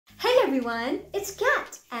everyone, it's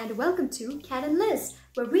Kat and welcome to CatxLizz,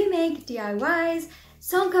 where we make DIYs,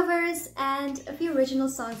 song covers, and a few original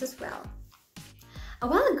songs as well. A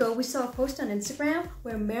while ago, we saw a post on Instagram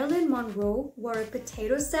where Marilyn Monroe wore a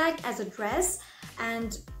potato sack as a dress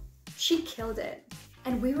and she killed it.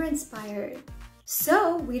 And we were inspired.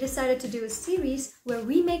 So we decided to do a series where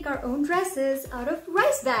we make our own dresses out of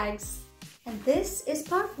rice bags. And this is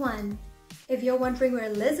part 1. If you're wondering where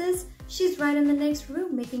Liz is, she's right in the next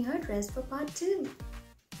room making her dress for part 2.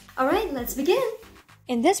 Alright, let's begin!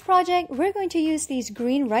 In this project, we're going to use these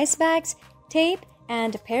green rice bags, tape,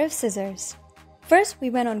 and a pair of scissors. First, we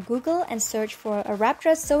went on Google and searched for a wrap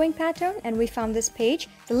dress sewing pattern and we found this page.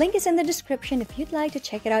 The link is in the description if you'd like to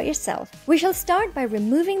check it out yourself. We shall start by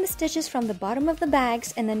removing the stitches from the bottom of the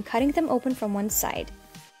bags and then cutting them open from one side.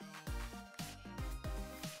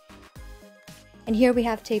 And here we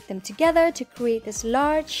have taped them together to create this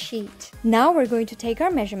large sheet. Now we're going to take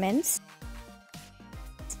our measurements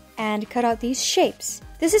and cut out these shapes.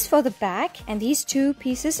 This is for the back and these two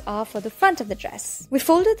pieces are for the front of the dress. We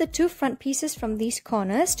folded the two front pieces from these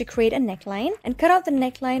corners to create a neckline and cut out the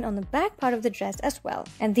neckline on the back part of the dress as well.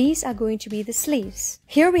 And these are going to be the sleeves.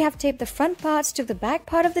 Here we have taped the front parts to the back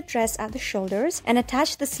part of the dress at the shoulders and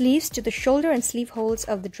attached the sleeves to the shoulder and sleeve holes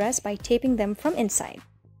of the dress by taping them from inside.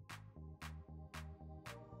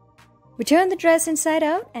 We turned the dress inside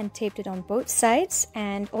out and taped it on both sides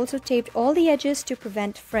and also taped all the edges to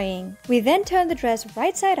prevent fraying. We then turned the dress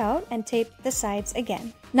right side out and taped the sides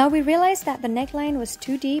again. Now we realized that the neckline was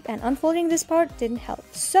too deep and unfolding this part didn't help.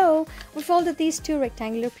 So we folded these two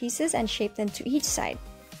rectangular pieces and shaped them to each side.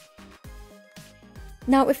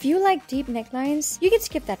 Now if you like deep necklines, you can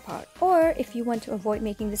skip that part. Or if you want to avoid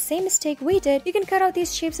making the same mistake we did, you can cut out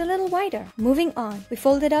these shapes a little wider. Moving on, we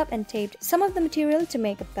folded up and taped some of the material to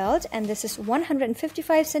make a belt, and this is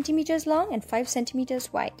 155 centimeters long and 5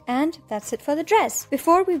 centimeters wide. And that's it for the dress.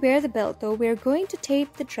 Before we wear the belt though, we're going to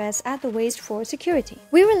tape the dress at the waist for security.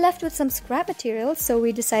 We were left with some scrap material, so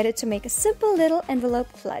we decided to make a simple little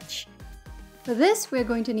envelope clutch. For this, we're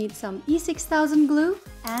going to need some E6000 glue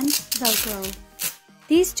and Velcro.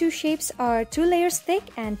 These two shapes are 2 layers thick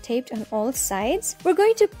and taped on all sides. We're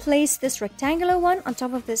going to place this rectangular one on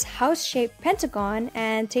top of this house-shaped pentagon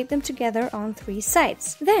and tape them together on 3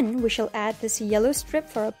 sides. Then we shall add this yellow strip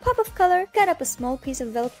for a pop of color, cut up a small piece of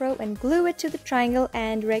Velcro and glue it to the triangle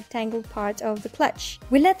and rectangle part of the clutch.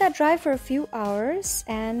 We let that dry for a few hours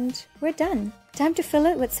and we're done. Time to fill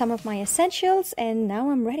it with some of my essentials, and now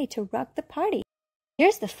I'm ready to rock the party.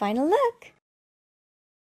 Here's the final look.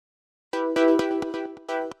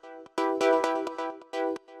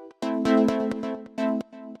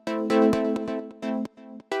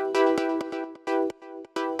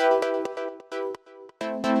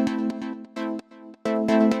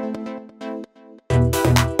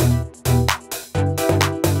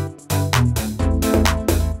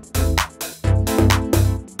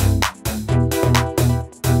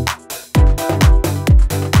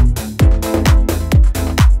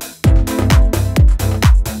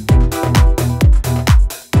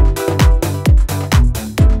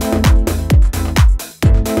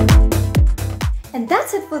 And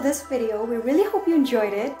that's it for this video. We really hope you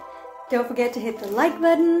enjoyed it. Don't forget to hit the like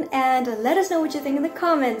button and let us know what you think in the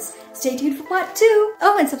comments. Stay tuned for part 2.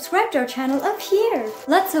 Oh, and subscribe to our channel up here.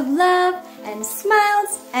 Lots of love and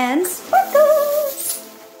smiles and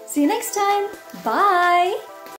sparkles. See you next time. Bye.